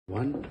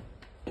1,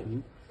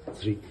 2,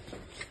 3.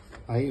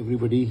 Hi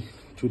everybody.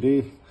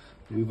 Today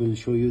we will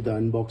show you the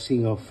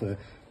unboxing of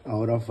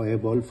our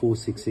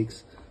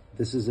Fireball466.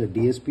 This is a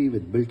DSP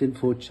with built-in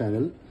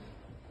 4-channel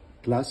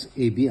Class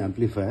AB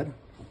amplifier,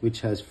 which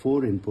has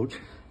 4 inputs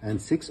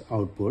and 6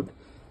 output.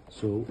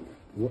 So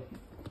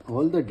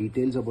all the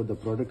details about the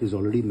product is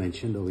already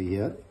mentioned over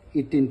here.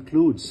 It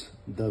includes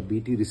the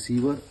BT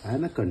receiver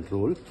and a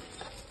control,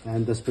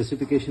 and the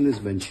specification is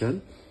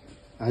mentioned.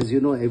 As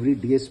you know, every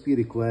DSP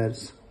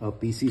requires a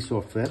PC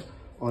software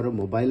or a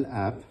mobile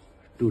app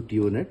to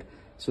tune it.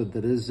 So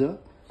there is a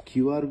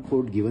QR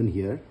code given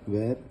here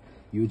where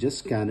you just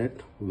scan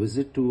it,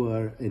 visit to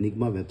our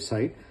Enigma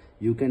website.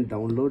 You can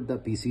download the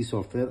PC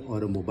software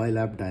or a mobile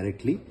app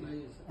directly,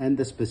 and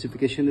the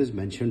specification is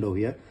mentioned over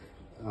here.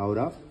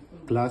 Our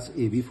Class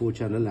AB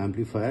 4-channel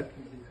amplifier,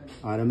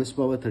 RMS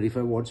power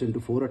 35 watts into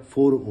 4 at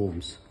 4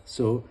 ohms.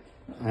 So,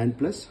 and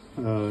plus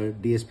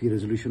DSP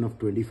resolution of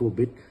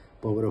 24-bit,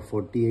 power of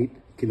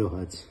 48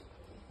 kilohertz.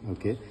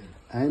 Okay,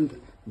 and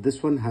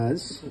this one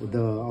has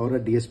our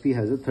DSP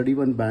has a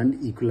 31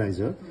 band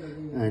equalizer,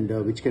 and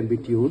which can be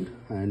tuned,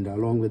 and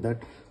along with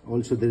that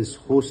also there is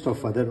host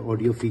of other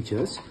audio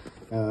features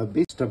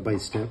based step by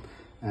step.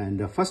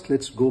 And first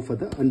let's go for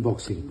the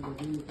unboxing.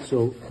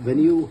 So when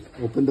you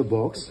open the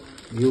box,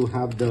 you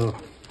have the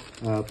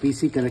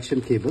PC connection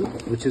cable,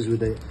 which is with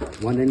the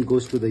one end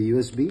goes to the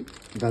USB,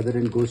 the other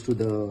end goes to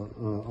the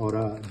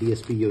Aura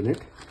DSP unit,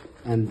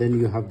 and then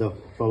you have the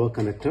power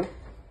connector.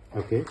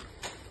 Okay,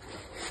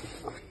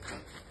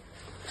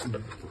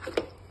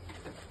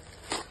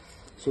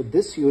 so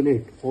this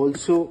unit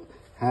also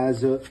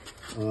has a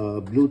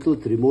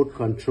Bluetooth remote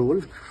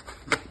control.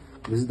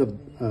 This is the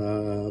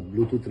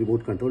Bluetooth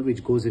remote control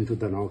which goes into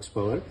the aux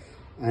power,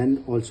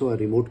 and also a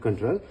remote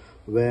control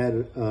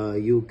where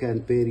you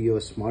can pair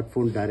your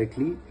smartphone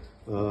directly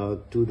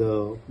to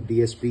the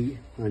DSP,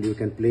 and you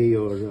can play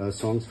your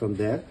songs from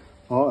there,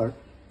 or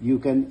you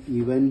can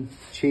even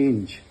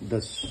change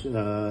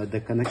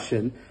the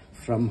connection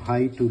from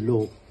high to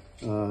low.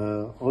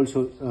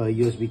 Also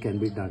USB can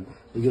be done.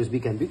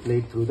 USB can be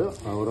played through the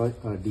Aura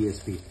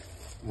DSP.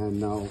 And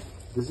now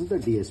this is the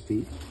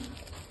DSP.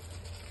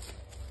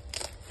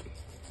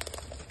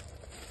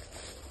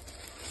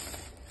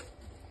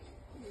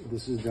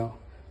 This is the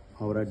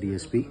Aura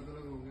DSP.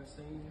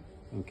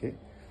 Okay,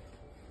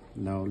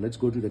 now let's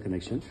go to the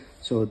connection.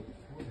 So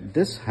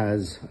this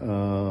has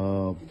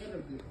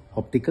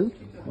optical,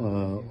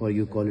 or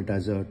you call it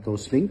as a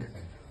toast link,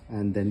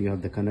 and then you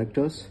have the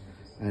connectors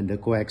and the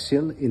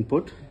coaxial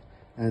input,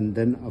 and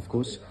then of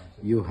course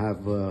you have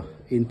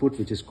input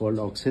which is called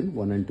aux-in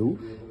 1 and 2,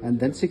 and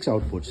then 6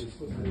 outputs.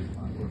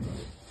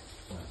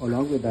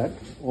 Along with that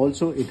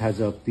also it has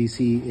a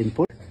PC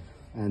input,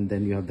 and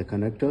then you have the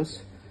connectors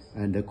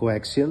and the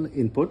coaxial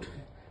input,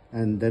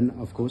 and then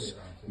of course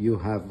you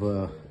have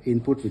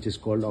input which is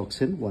called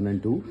aux-in 1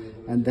 and 2,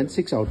 and then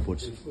 6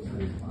 outputs.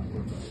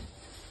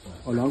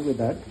 Along with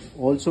that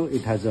also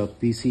it has a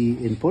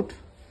PC input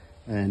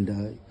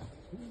and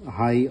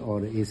high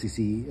or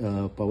ACC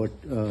power,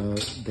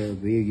 the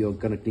way you're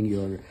connecting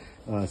your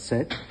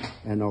set,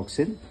 and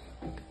aux-in.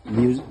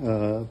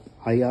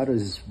 IR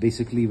is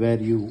basically where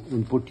you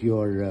input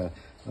your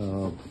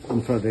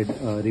infrared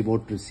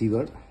remote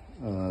receiver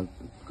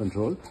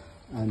control,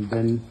 and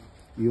then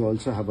you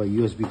also have a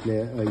USB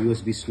player, a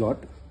USB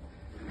slot,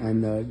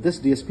 and this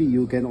DSP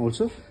you can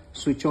also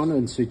switch on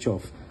and switch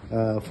off.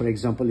 For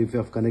example, if you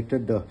have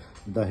connected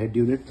the head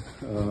unit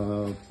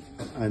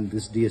and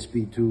this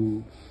DSP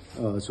to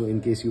so in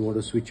case you want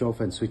to switch off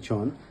and switch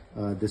on,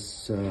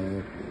 this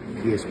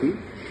DSP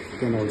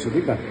can also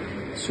be done.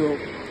 So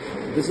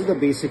this is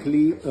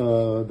basically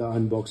the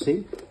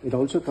unboxing. It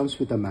also comes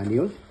with a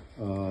manual.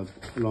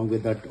 Along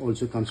with that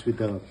also comes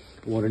with a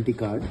warranty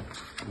card.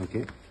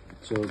 Okay,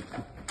 so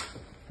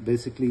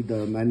basically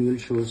the manual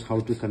shows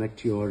how to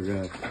connect your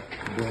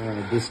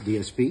this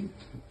DSP,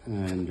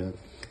 and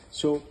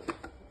so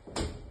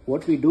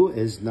what we do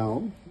is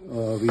now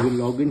we will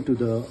log into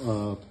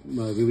the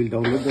we will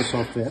download the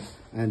software,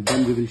 and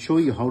then we will show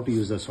you how to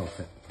use the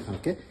software,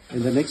 okay,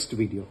 in the next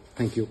video.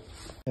 Thank you.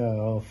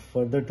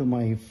 Further to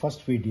my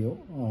first video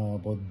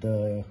about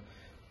the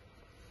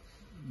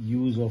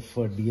use of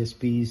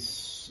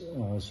DSP's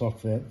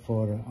software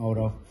for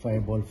our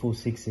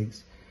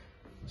Fireball466.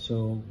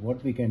 So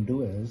what we can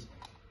do is,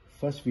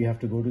 first we have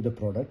to go to the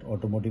product,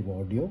 automotive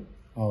audio,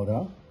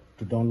 Aura.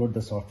 To download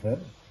the software,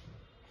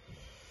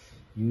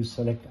 you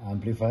select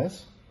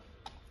amplifiers,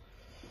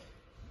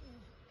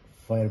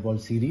 Fireball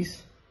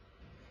series,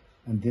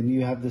 and then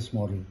you have this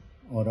model,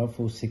 Aura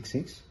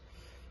 466.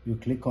 You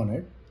click on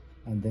it,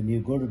 and then you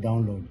go to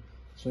download.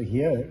 So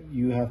here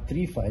you have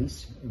 3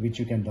 files which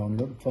you can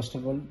download. First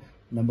of all,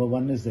 number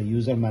 1 is the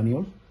user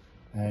manual,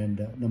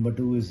 and number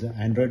 2 is the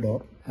Android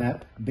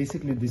app.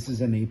 Basically this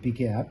is an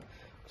APK app,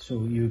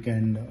 so you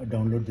can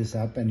download this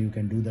app and you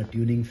can do the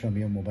tuning from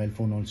your mobile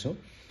phone also.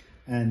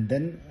 And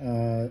then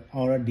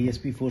our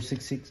DSP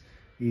 466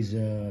 is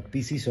a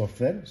PC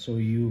software, so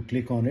you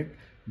click on it,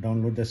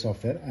 download the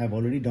software. I have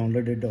already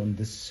downloaded on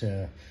this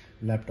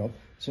laptop.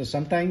 So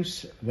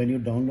sometimes when you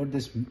download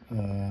this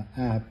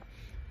app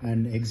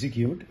and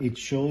execute, it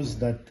shows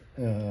that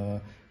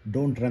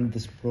don't run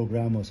this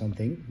program or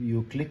something.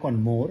 You click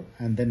on more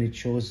and then it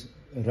shows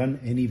run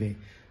anyway.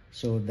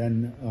 So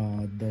then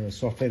the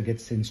software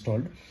gets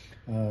installed.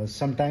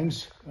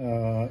 Sometimes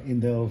in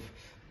the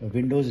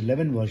Windows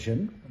 11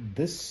 version,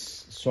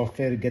 this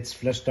software gets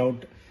flushed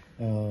out.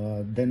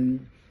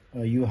 Then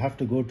you have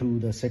to go to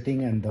the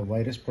setting and the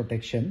virus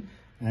protection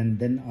and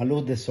then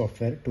allow this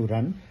software to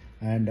run.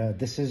 And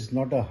this is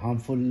not a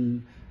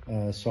harmful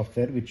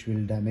software which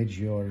will damage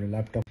your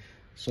laptop.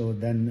 So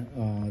then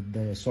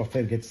the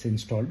software gets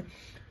installed.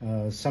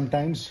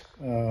 Sometimes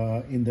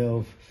in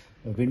the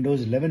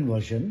Windows 11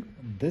 version,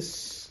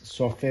 this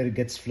software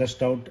gets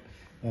flushed out.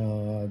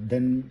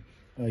 Then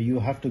you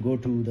have to go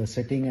to the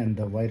setting and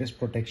the virus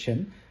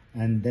protection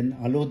and then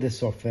allow this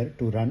software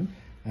to run.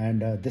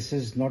 And this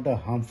is not a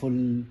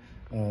harmful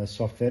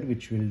software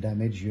which will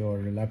damage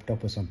your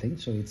laptop or something.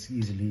 So it's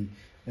easily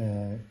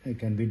it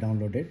can be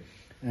downloaded.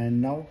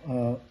 And now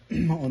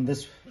on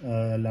this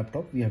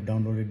laptop we have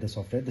downloaded the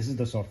software. This is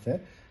the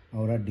software,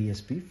 Aura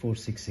DSP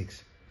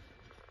 466.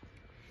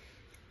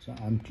 So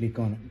I'm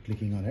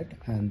clicking on it,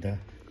 and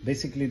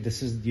basically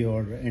this is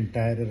your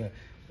entire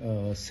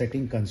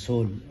setting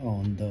console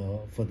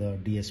for the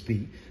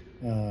DSP.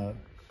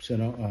 So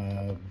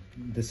now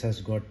this has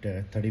got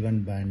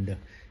 31 band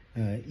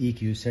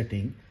EQ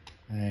setting.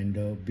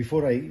 And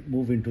before I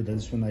move into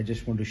this one, I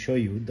just want to show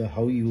you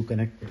how you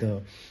connect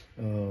the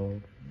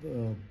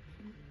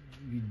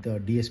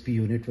DSP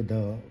unit with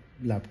the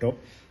laptop.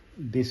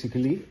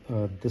 Basically,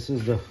 this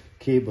is the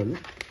cable,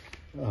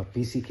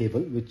 PC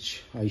cable,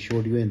 which I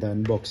showed you in the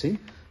unboxing,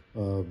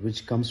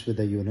 which comes with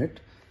the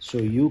unit. So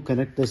you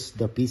connect the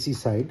PC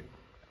side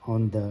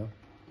on the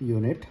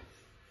unit,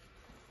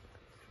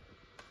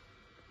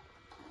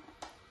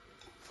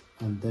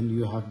 and then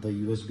you have the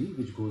USB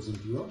which goes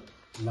into your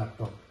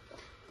laptop.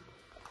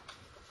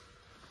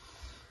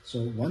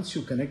 So once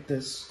you connect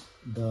this,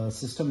 the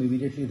system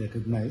immediately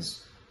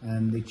recognizes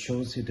and it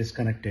shows it is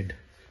connected.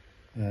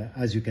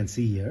 As you can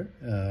see here,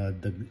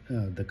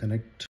 the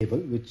connect cable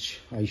which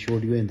I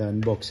showed you in the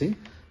unboxing,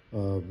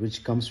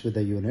 which comes with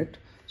the unit.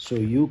 So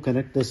you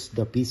connect the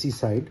PC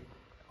side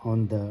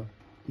on the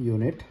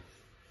unit,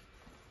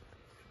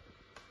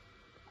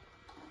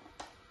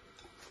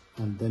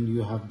 and then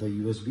you have the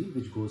USB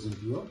which goes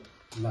into your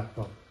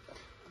laptop.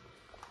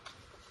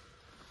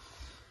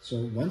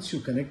 So once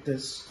you connect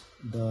this,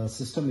 the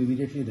system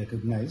immediately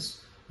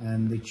recognizes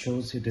and it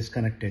shows it is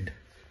connected.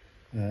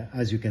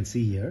 As you can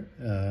see here,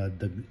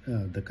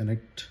 the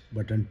connect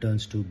button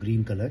turns to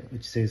green color,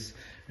 which says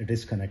it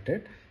is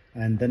connected.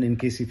 And then in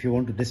case if you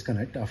want to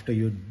disconnect, after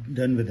you're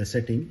done with the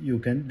setting, you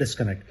can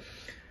disconnect.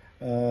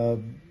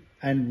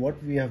 And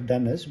what we have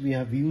done is we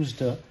have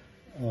used a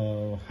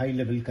high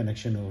level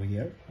connection over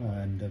here,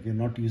 and we're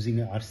not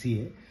using a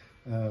RCA.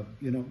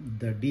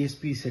 The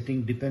DSP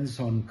setting depends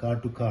on car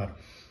to car,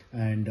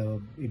 and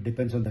it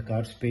depends on the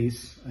car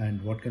space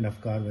and what kind of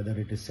car, whether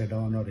it is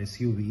sedan or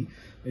SUV.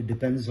 It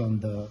depends on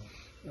the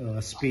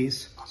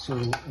space.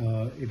 So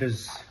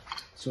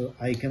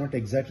I cannot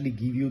exactly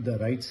give you the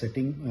right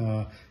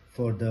setting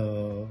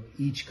for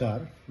each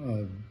car.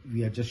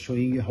 We are just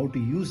showing you how to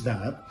use the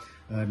app,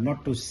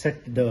 not to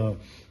set the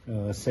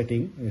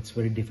setting. It's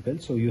very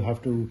difficult. So you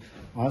have to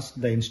ask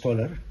the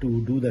installer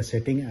to do the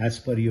setting as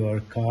per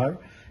your car,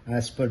 as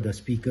per the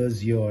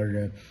speakers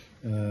you're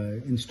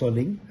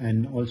installing,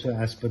 and also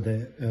as per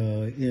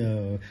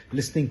the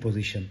listening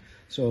position.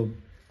 So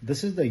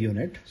this is the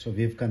unit. So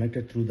we've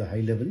connected through the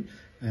high level,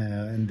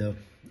 and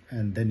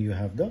then you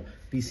have the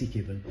PC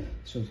cable.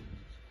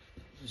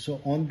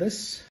 So on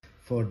this,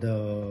 for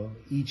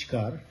each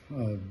car,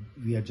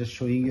 we are just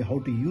showing you how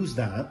to use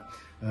the app,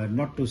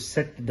 not to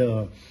set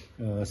the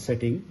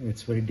setting.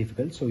 It's very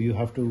difficult. So you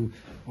have to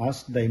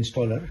ask the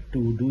installer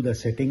to do the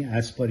setting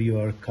as per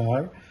your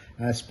car,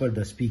 as per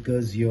the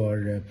speakers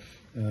you're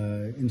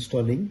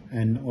installing,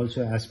 and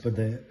also as per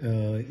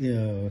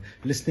the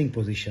listening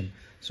position.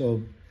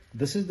 So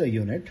this is the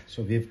unit.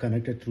 So we've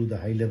connected through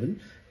the high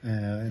level,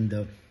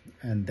 and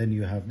then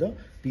you have the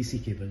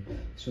PC cable.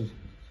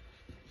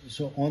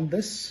 So on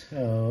this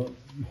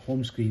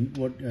home screen,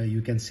 what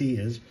you can see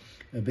is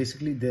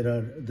basically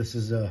this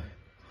is a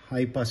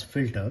high pass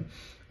filter.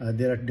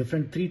 There are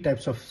three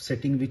types of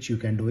setting which you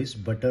can do is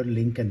butter,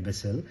 link, and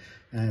whistle,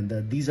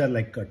 and these are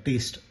like a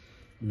taste,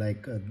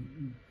 like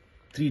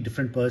three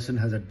different person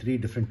has a three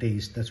different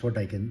taste. That's what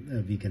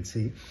we can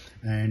say.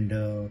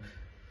 And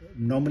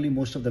normally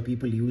most of the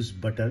people use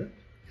butter,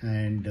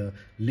 and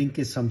link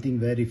is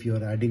something where if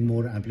you're adding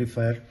more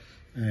amplifier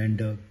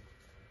and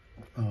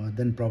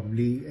then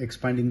probably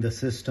expanding the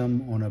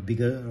system on a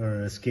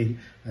bigger scale,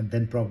 and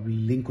then probably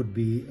link would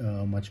be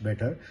much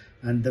better.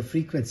 And the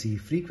frequency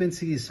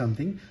is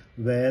something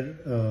where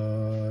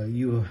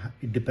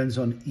it depends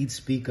on each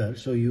speaker,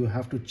 so you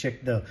have to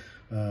check the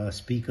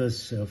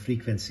speaker's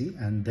frequency,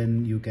 and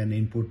then you can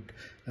input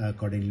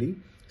accordingly.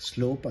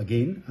 slope,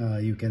 again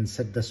you can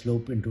set the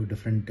slope into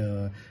different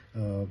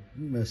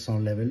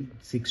sound level,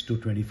 6 to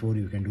 24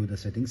 you can do the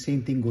setting.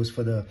 Same thing goes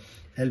for the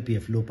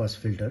LPF, low pass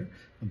filter,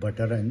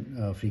 butter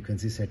and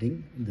frequency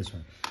setting, this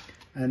one.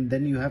 And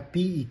then you have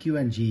P, EQ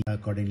and G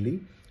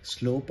accordingly.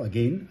 Slope,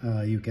 again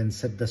you can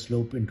set the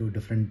slope into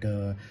different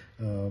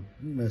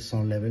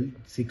sound level,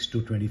 6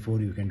 to 24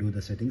 you can do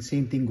the setting.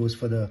 Same thing goes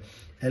for the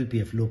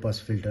LPF, low pass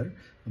filter,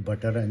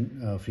 butter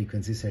and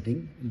frequency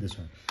setting, this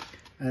one.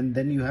 And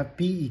then you have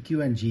P,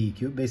 EQ and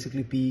GEQ.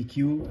 Basically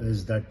PEQ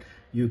is that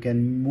you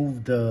can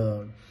move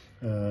the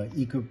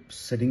EQ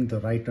setting the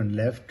right and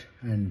left,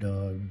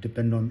 and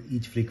depend on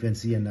each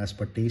frequency, and as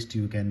per taste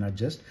you can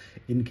adjust.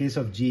 In case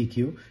of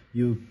GEQ,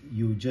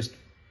 you just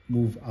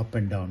move up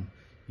and down.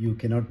 You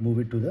cannot move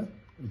it to the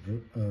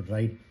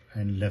right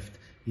and left.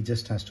 It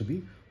just has to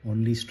be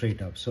only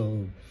straight up.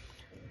 So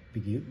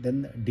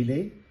then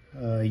delay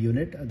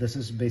unit, this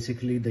is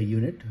basically the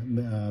unit,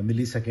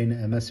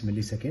 millisecond, ms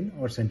millisecond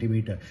or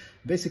centimeter.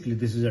 Basically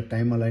this is a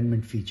time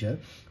alignment feature,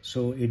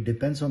 so it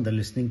depends on the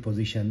listening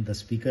position. The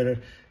speaker,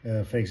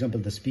 for example,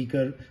 the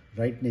speaker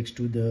right next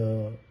to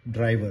the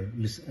driver,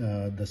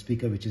 the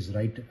speaker which is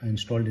right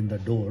installed in the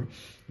door,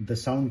 the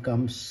sound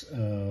comes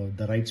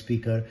the right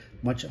speaker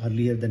much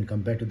earlier than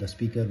compared to the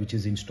speaker which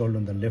is installed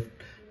on the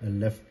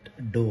left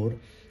door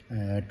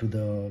to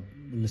the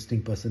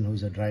listening person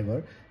who's a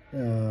driver.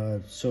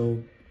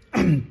 So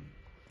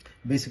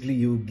basically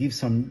you give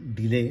some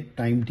delay,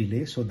 time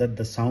delay, so that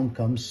the sound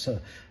comes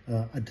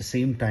at the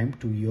same time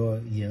to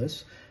your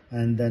ears.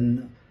 And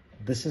then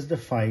this is the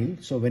file.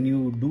 So when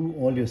you do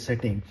all your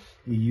setting,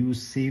 you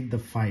save the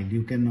file.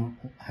 You can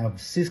have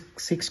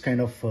six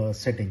kind of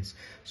settings.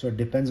 So it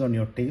depends on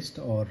your taste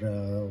or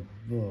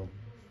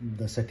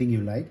the setting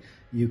you like.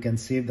 You can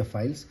save the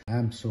files.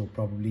 So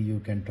probably you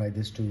can try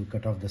this to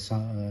cut off the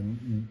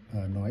sound,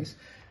 noise.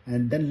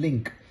 And then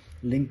link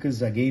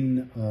is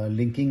again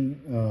linking,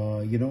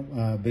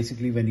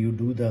 basically when you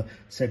do the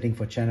setting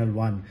for channel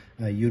 1,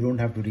 you don't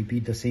have to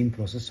repeat the same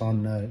process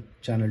on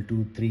channel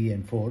 2, 3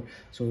 and 4.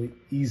 So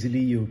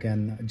easily you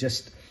can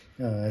just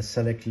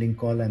select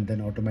link all, and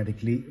then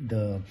automatically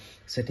the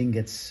setting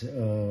gets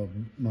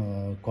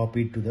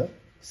copied to the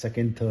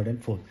 2nd, 3rd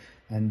and 4th.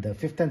 And the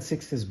 5th and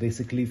 6th is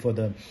basically for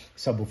the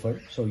subwoofer.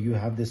 So you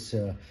have this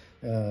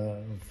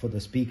for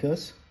the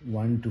speakers,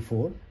 1 to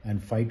 4,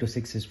 and 5 to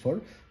 6 is for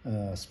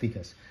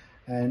speakers.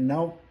 And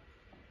now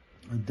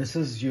this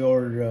is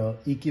your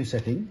EQ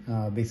setting.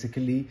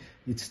 Basically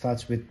it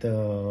starts with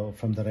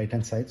from the right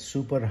hand side,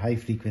 super high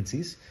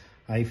frequencies,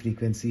 high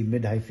frequency,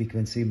 mid high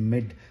frequency,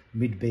 mid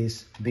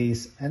bass,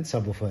 and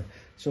subwoofer.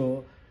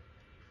 So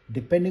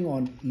depending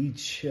on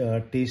each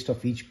taste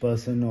of each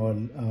person, or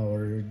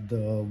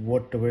the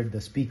whatever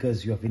the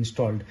speakers you have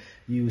installed,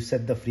 you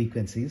set the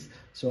frequencies.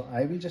 So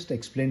I will just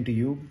explain to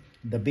you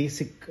the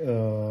basic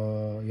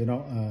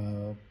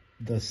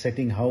the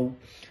setting, how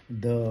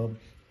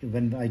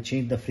when I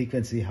change the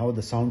frequency, how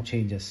the sound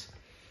changes.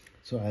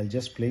 So I'll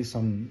just play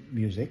some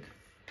music.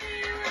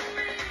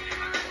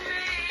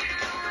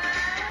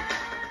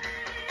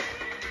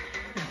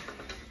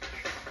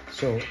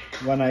 So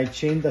when I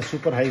change the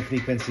super high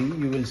frequency,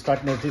 you will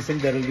start noticing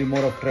there will be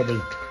more of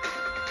treble.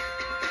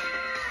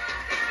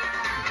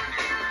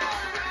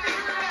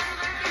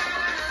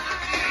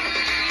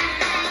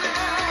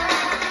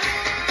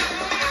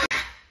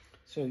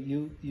 So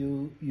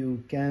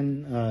you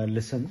can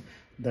listen,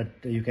 that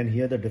you can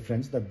hear the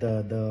difference, that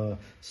the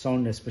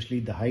sound, especially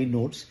the high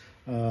notes,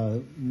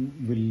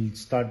 will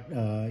start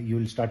you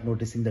will start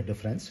noticing the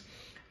difference.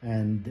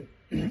 And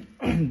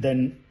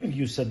then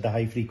you set the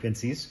high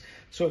frequencies.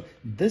 So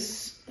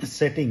this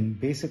setting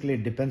basically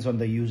depends on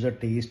the user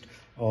taste,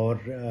 or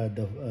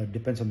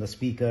depends on the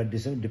speaker,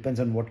 depends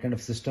on what kind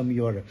of system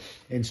you are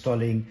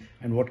installing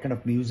and what kind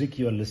of music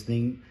you are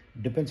listening,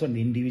 depends on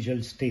the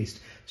individual's taste.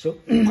 So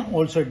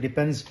also it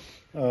depends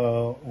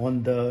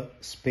on the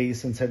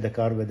space inside the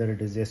car, whether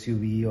it is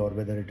SUV or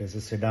whether it is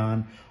a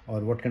sedan,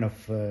 or what kind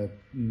of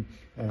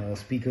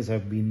speakers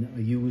have been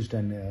used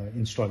and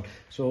installed.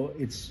 So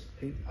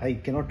I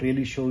cannot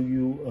really show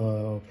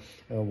you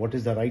what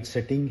is the right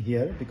setting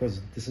here,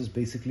 because this is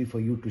basically for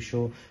you to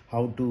show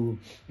how to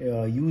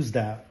use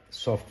the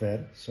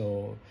software.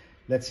 So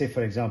let's say,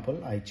 for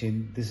example,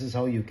 this is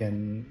how you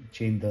can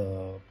change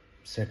the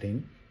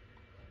setting,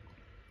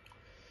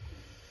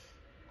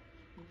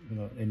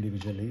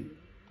 individually.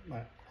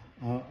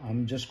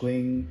 I'm just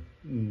going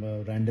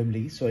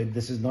randomly, so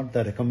this is not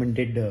the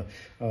recommended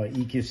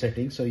EQ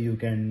setting, so you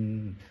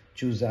can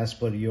choose as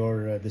per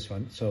your this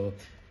one. So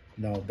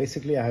now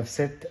basically I have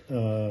set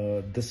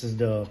this is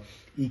the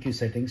EQ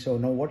setting. So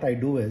now what I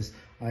do is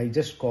I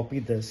just copy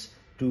this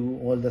to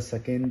all the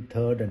 2nd,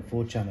 3rd and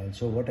 4th channels.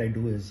 So what I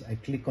do is I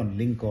click on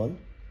link all.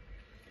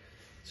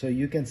 So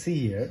you can see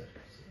here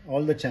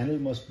all the channel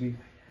must be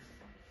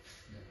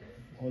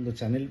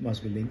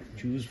linked.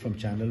 Choose from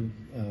channel,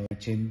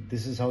 change.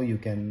 This is how you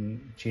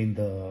can change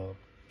the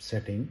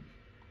setting,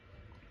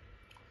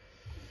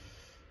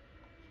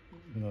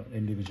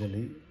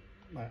 individually.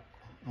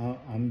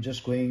 I'm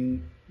just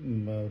going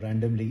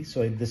randomly,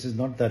 so this is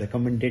not the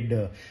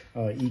recommended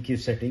EQ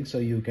setting, so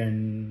you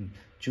can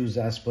choose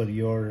as per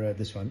your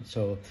this one.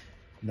 So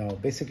now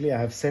basically I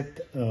have set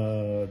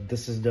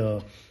this is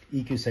the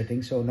EQ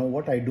setting. So now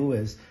what I do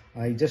is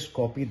I just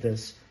copy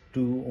this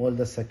to all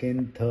the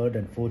second, third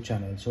and fourth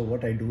channels. So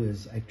what I do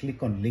is I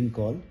click on link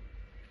all.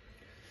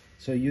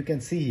 So you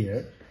can see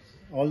here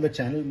all the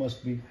channel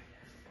must be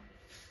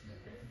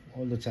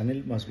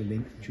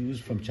linked. Choose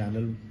from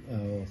channel,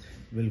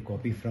 will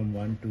copy from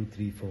 1, 2,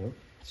 3, 4.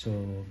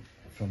 So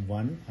from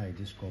 1 I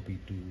just copy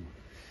to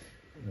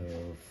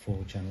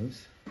 4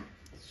 channels.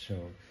 So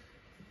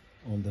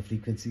all the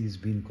frequency is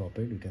being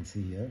copied, you can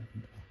see here.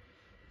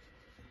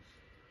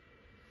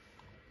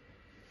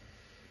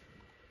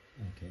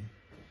 Okay,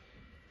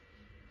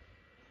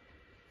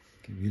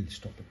 we'll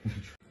stop it.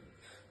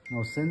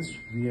 Now since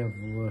we have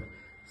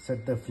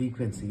set the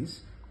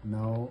frequencies,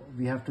 now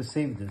we have to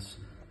save this.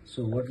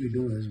 So what we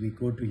do is we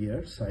go to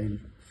here,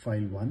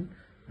 file 1,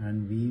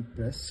 and we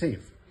press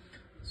save.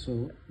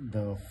 So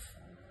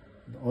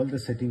all the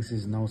settings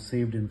is now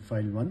saved in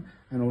file 1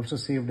 and also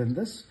saved in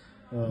this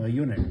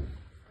unit.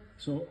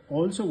 So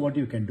also what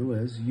you can do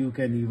is you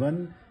can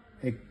even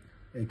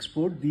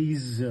export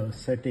these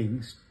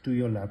settings to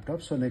your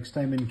laptop. So next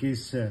time, in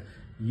case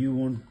you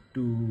want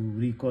to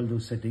recall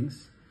those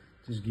settings,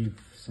 just give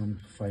some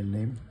file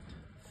name,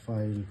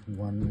 file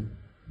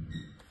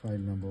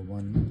number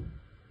 1.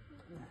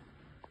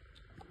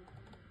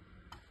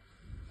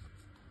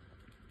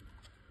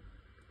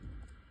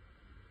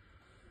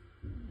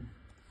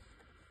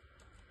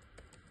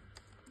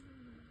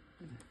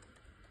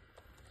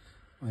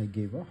 I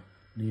gave a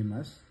name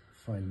as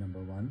file number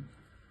 1,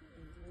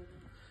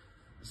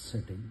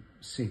 setting,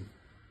 save.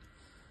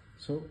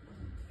 So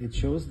it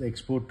shows the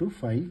export to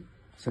file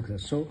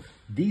success. So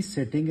this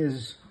setting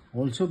is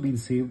also been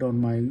saved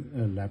on my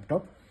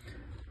laptop,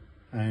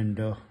 and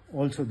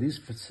also these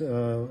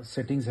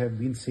settings have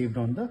been saved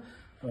on the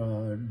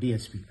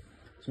DSP.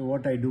 So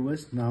what I do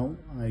is now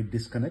I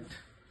disconnect.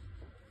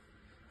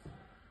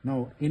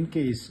 Now in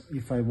case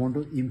if I want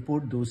to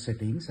import those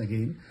settings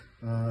again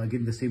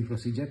the same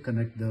procedure,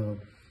 connect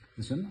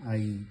this one,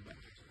 I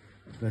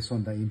press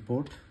on the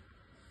import.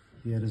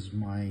 Here is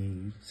my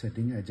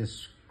setting, I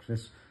just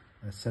press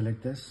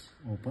select this,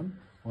 open,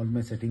 all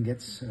my setting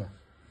gets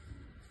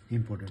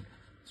imported.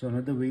 So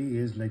another way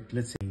is, like,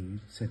 let's say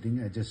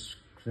setting, I just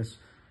press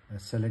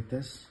select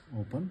this,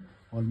 open,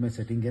 all my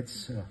setting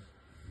gets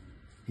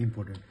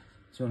imported.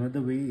 So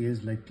another way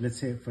is, like, let's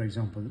say for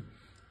example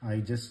I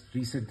just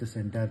reset this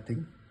entire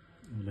thing.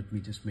 Let me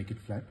just make it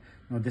flat.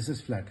 Now this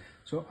is flat.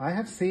 So I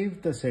have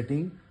saved the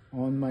setting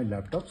on my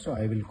laptop, so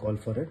I will call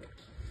for it.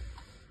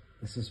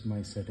 This is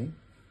my setting,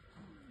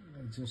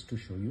 just to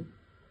show you.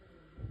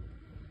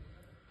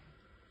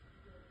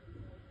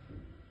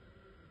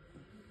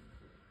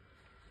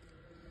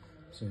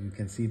 So you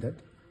can see that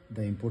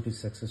the import is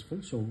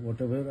successful. So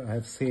whatever I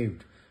have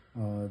saved,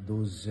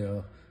 those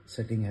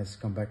setting has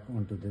come back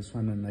onto this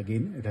one, and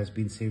again it has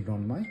been saved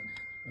on my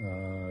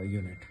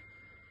unit.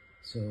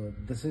 So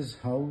this is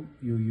how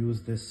you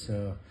use this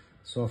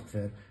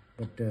software,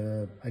 but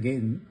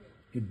again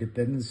it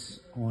depends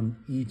on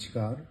each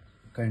car,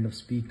 kind of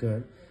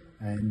speaker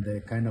and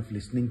the kind of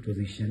listening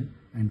position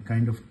and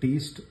kind of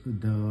taste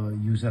the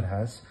user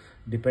has.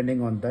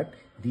 Depending on that,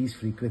 these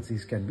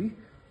frequencies can be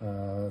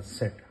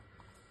set.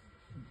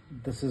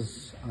 This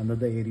is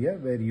another area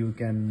where you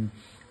can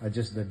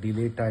adjust the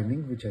delay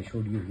timing, which I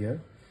showed you here.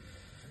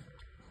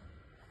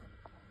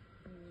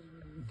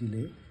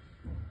 Delay,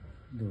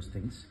 those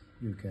things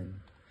you can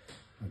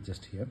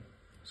adjust here.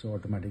 So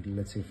automatically,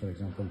 let's say for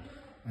example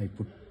I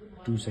put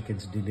 2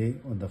 seconds delay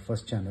on the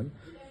first channel,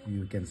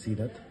 you can see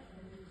that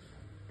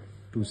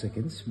 2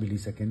 seconds,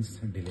 milliseconds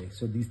delay.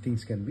 So these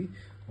things can be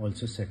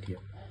also set here.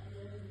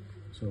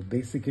 So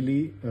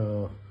basically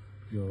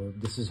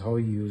this is how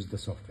you use the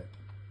software.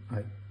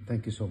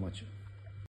 Thank you so much.